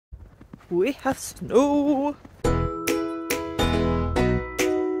We have snow.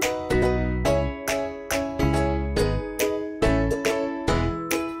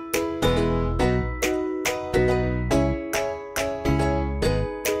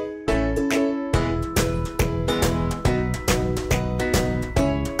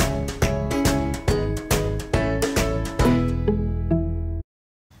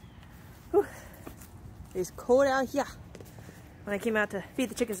 It's cold out here. When I came out to feed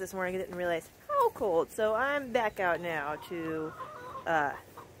the chickens this morning, I didn't realize how cold. So I'm back out now to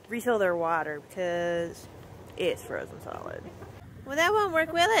refill their water because it's frozen solid. Well, that won't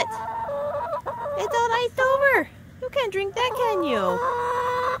work, will it? It's all iced over. You can't drink that, can you?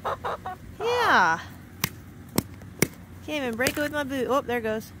 Yeah. Can't even break it with my boot. Oh, there it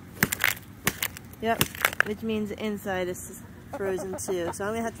goes. Yep, which means the inside is frozen too. So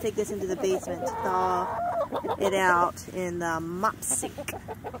I'm gonna have to take this into the basement to thaw it out in the mop sink.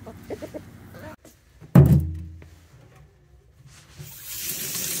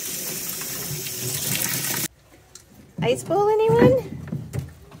 Ice bowl, anyone?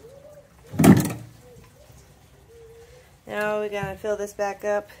 Now we gotta fill this back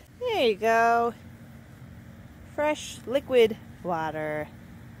up. There you go. Fresh liquid water.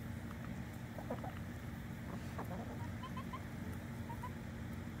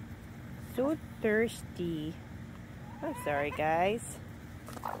 So thirsty. I'm sorry, guys.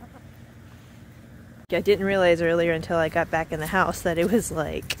 I didn't realize earlier until I got back in the house that it was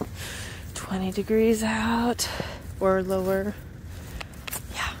like 20 degrees out or lower.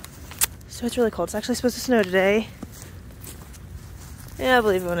 Yeah. So it's really cold. It's actually supposed to snow today. Yeah, I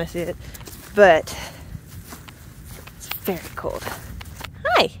believe it when I see it. But it's very cold.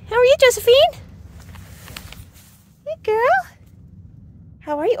 Hi, how are you, Josephine? Hey, girl.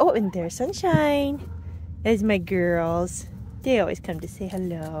 How are you? Oh, and there's Sunshine. There's my girls. They always come to say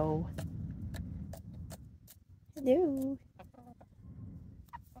hello. Hello.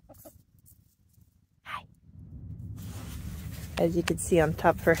 Hi. As you can see on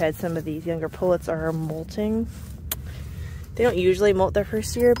top of her head, some of these younger pullets are molting. They don't usually molt their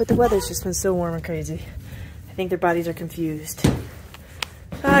first year, but the weather's just been so warm and crazy. I think their bodies are confused.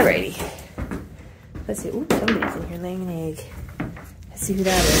 Alrighty. Let's see. Ooh, somebody's in here laying an egg. Let's see who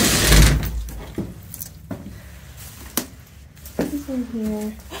that is. Who's in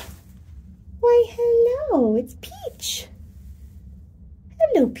here? Why, hello. It's Peach.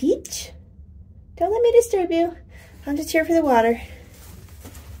 Hello, Peach. Don't let me disturb you. I'm just here for the water.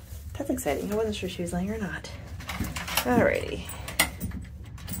 That's exciting. I wasn't sure she was laying or not. Alrighty.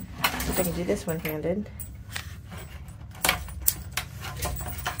 See if I can do this one-handed.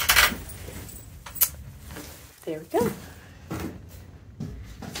 There we go.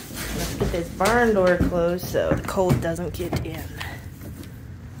 Let's get this barn door closed so the cold doesn't get in.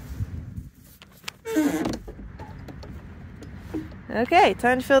 Okay,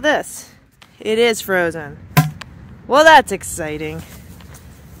 time to fill this. It is frozen. Well, that's exciting.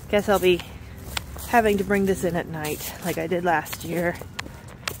 Guess I'll be having to bring this in at night like I did last year.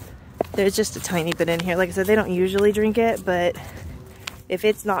 There's just a tiny bit in here. Like I said, they don't usually drink it, but if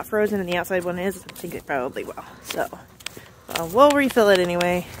it's not frozen and the outside one is, I think it probably will. So we'll refill it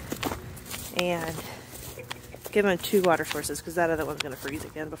anyway and give them 2 water sources because that other one's going to freeze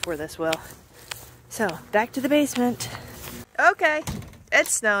again before this will. So back to the basement. Okay,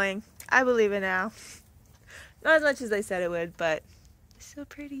 it's snowing. I believe it now. Not as much as they said it would, but it's so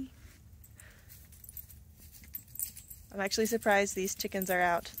pretty. I'm actually surprised these chickens are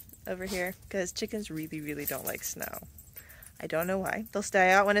out over here because chickens really don't like snow. I don't know why. They'll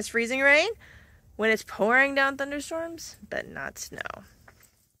stay out when it's freezing rain, when it's pouring down thunderstorms, but not snow.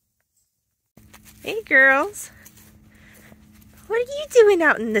 Hey girls. What are you doing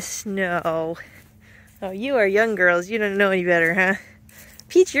out in the snow? Oh, you are young girls. You don't know any better, huh?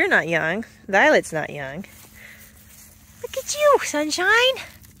 Peach, you're not young. Violet's not young. Look at you, Sunshine.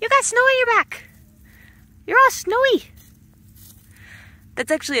 You got snow on your back. You're all snowy. That's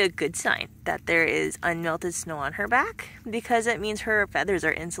actually a good sign that there is unmelted snow on her back because it means her feathers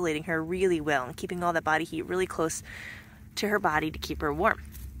are insulating her really well and keeping all that body heat really close to her body to keep her warm.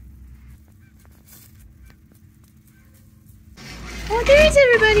 Oh, there's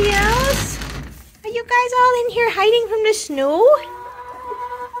everybody else. Are you guys all in here hiding from the snow?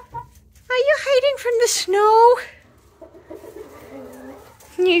 Are you hiding from the snow?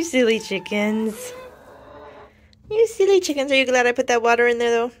 You silly chickens. You silly chickens. Are you glad I put that water in there,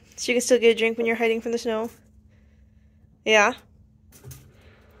 though? So you can still get a drink when you're hiding from the snow? Yeah?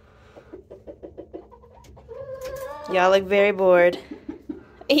 Y'all look very bored.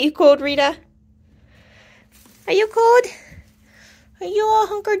 Are you cold, Rita? Are you cold? Are you all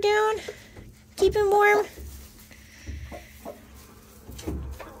hunkered down? Keeping warm?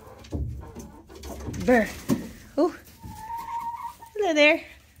 Brr. Oh. Hello there.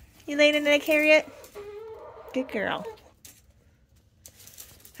 You laying in that carrot? Good girl.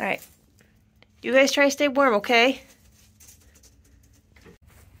 Alright. You guys try to stay warm, okay?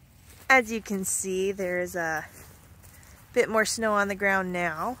 As you can see, there's a bit more snow on the ground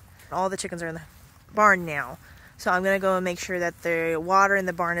now. All the chickens are in the barn now. So I'm going to go and make sure that the water in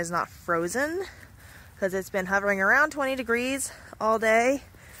the barn is not frozen, because it's been hovering around 20 degrees all day.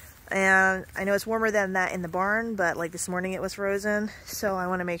 And I know it's warmer than that in the barn, but like this morning it was frozen. So I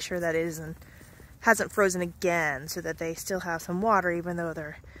want to make sure that it hasn't frozen again, so that they still have some water even though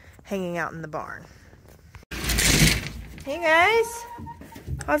they're hanging out in the barn. Hey guys,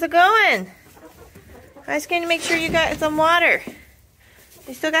 how's it going? I was going to make sure you got some water.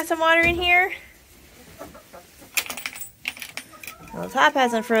 You still got some water in here? Well, the top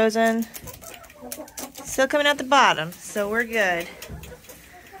hasn't frozen. Still coming out the bottom, so we're good.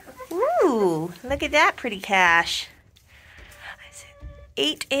 Ooh, look at that pretty cache.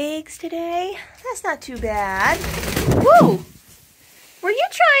 8 eggs today. That's not too bad. Woo! Were you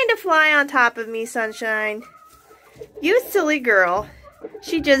trying to fly on top of me, Sunshine? You silly girl.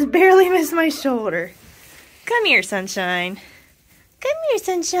 She just barely missed my shoulder. Come here, Sunshine. Come here,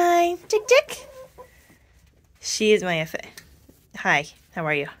 Sunshine. Tick, tick. She is my Hi, how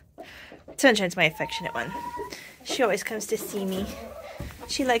are you? Sunshine's my affectionate one. She always comes to see me.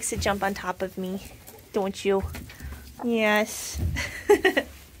 She likes to jump on top of me, don't you? Yes.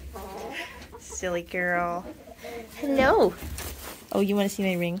 Silly girl. Hello. Oh, you want to see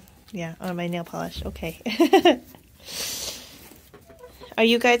my ring? Yeah, on my nail polish. Okay. Are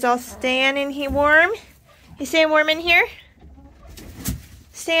you guys all staying in here warm? You staying warm in here?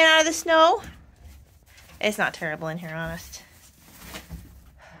 Staying out of the snow? It's not terrible in here, honest.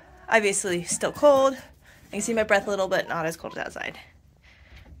 Obviously, still cold. I can see my breath a little bit, not as cold as outside.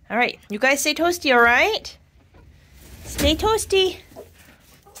 Alright, you guys stay toasty, alright? Stay toasty.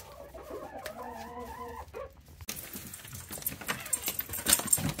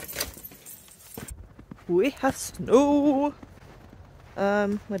 We have snow.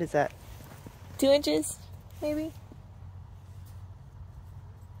 What is that? 2 inches, maybe?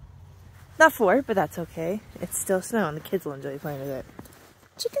 Not 4, but that's okay. It's still snow and the kids will enjoy playing with it.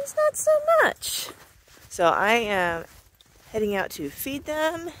 Chickens, not so much. So I am heading out to feed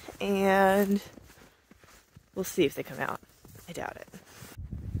them, and we'll see if they come out. I doubt it.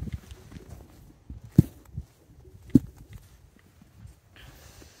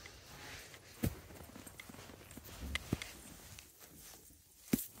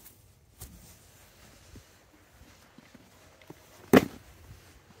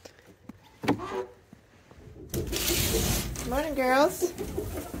 Morning, girls.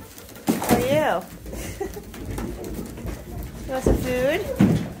 How are you? You want some food?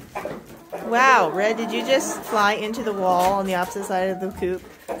 Wow, Red, did you just fly into the wall on the opposite side of the coop?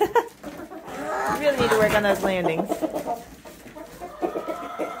 You really need to work on those landings.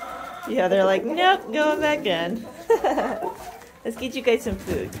 Yeah, they're like, nope, going back in. Let's get you guys some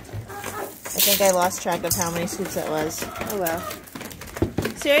food. I think I lost track of how many scoops that was. Oh well.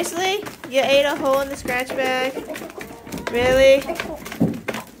 Seriously? You ate a hole in the scratch bag? Really?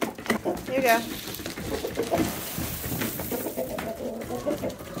 Here you go.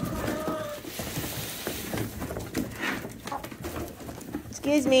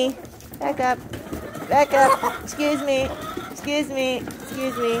 Excuse me. Back up. Back up. Excuse me. Excuse me.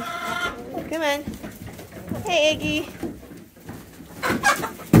 Excuse me. Come on. Hey, Iggy.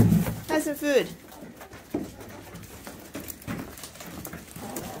 Have some food.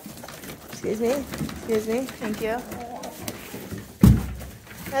 Excuse me. Excuse me. Thank you.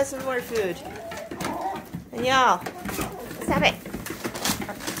 Have some more food. And y'all, stop it.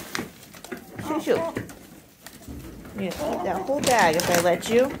 Shoo shoo. You're gonna keep that whole bag if I let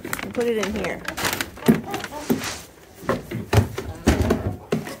you and put it in here.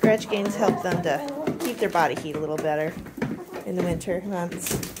 Scratch gains help them to keep their body heat a little better in the winter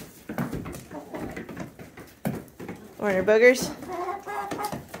months. Morning, boogers.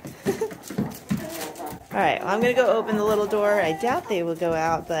 Alright, well, I'm going to go open the little door. I doubt they will go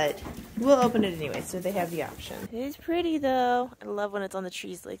out, but we'll open it anyway, so they have the option. It is pretty, though. I love when it's on the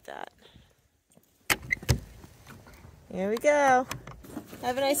trees like that. Here we go.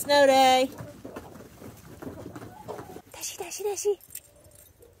 Have a nice snow day. Dashi, dashi, dashi.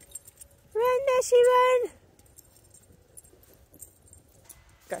 Run, dashi, run.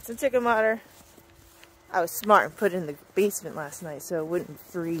 Got some chicken water. I was smart and put it in the basement last night so it wouldn't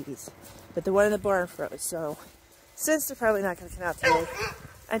freeze. But the one in the barn froze, so since they're probably not going to come out today,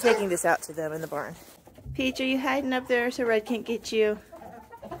 I'm taking this out to them in the barn. Peach, are you hiding up there so Red can't get you?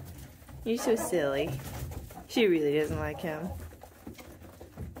 You're so silly. She really doesn't like him.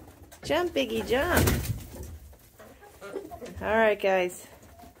 Jump, Biggie, jump. Alright, guys.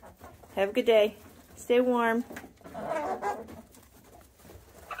 Have a good day. Stay warm.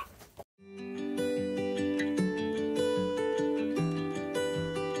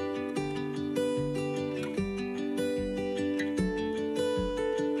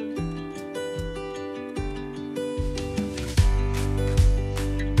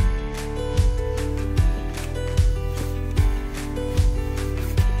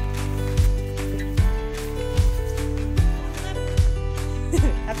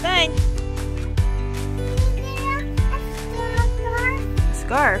 Have fun.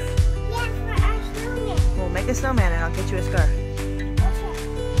 Scarf? Yeah, for our snowman. We'll make a snowman and I'll get you a scarf.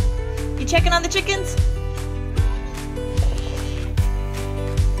 You checking on the chickens?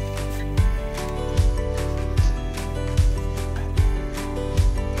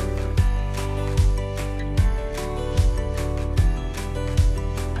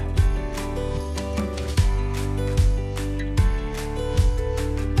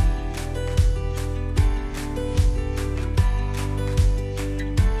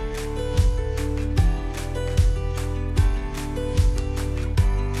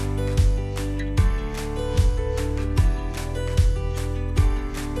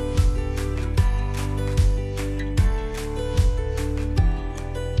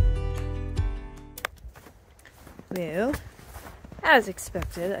 Well, as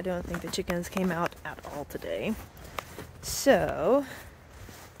expected, I don't think the chickens came out at all today. So,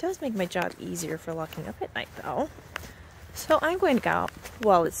 it does make my job easier for locking up at night though. So I'm going to go out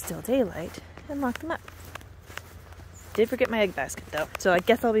while it's still daylight and lock them up. Did forget my egg basket though, so I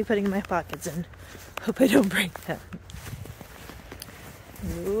guess I'll be putting in my pockets and hope I don't break them.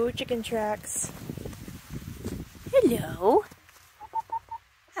 Ooh, chicken tracks. Hello.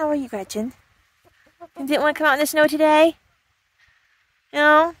 How are you, Gretchen? You didn't want to come out in the snow today?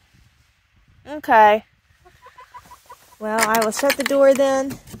 No? Okay. Well, I will shut the door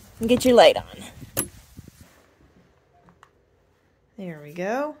then and get your light on. There we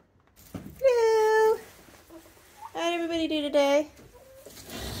go. Hello! How'd everybody do today?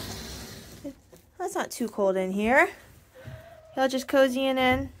 Well, it's not too cold in here. Y'all just cozying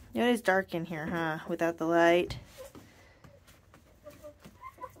in? You know, it's dark in here, huh? Without the light.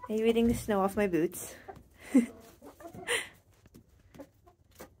 Are you eating the snow off my boots?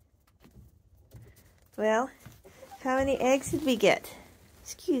 Well, how many eggs did we get?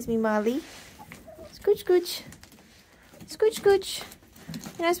 Excuse me, Molly. Scooch, scooch. Scooch, scooch.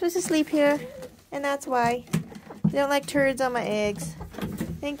 You're not supposed to sleep here, and that's why. I don't like turds on my eggs.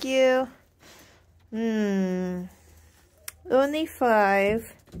 Thank you. Only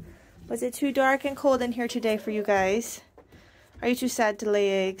 5. Was it too dark and cold in here today for you guys? Are you too sad to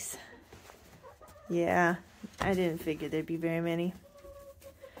lay eggs? Yeah, I didn't figure there'd be very many.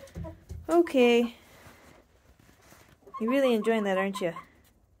 Okay. You're really enjoying that, aren't you?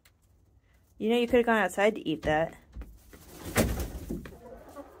 You know you could have gone outside to eat that.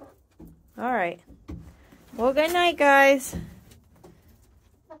 Alright. Well, good night, guys.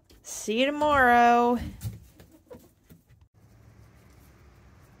 See you tomorrow.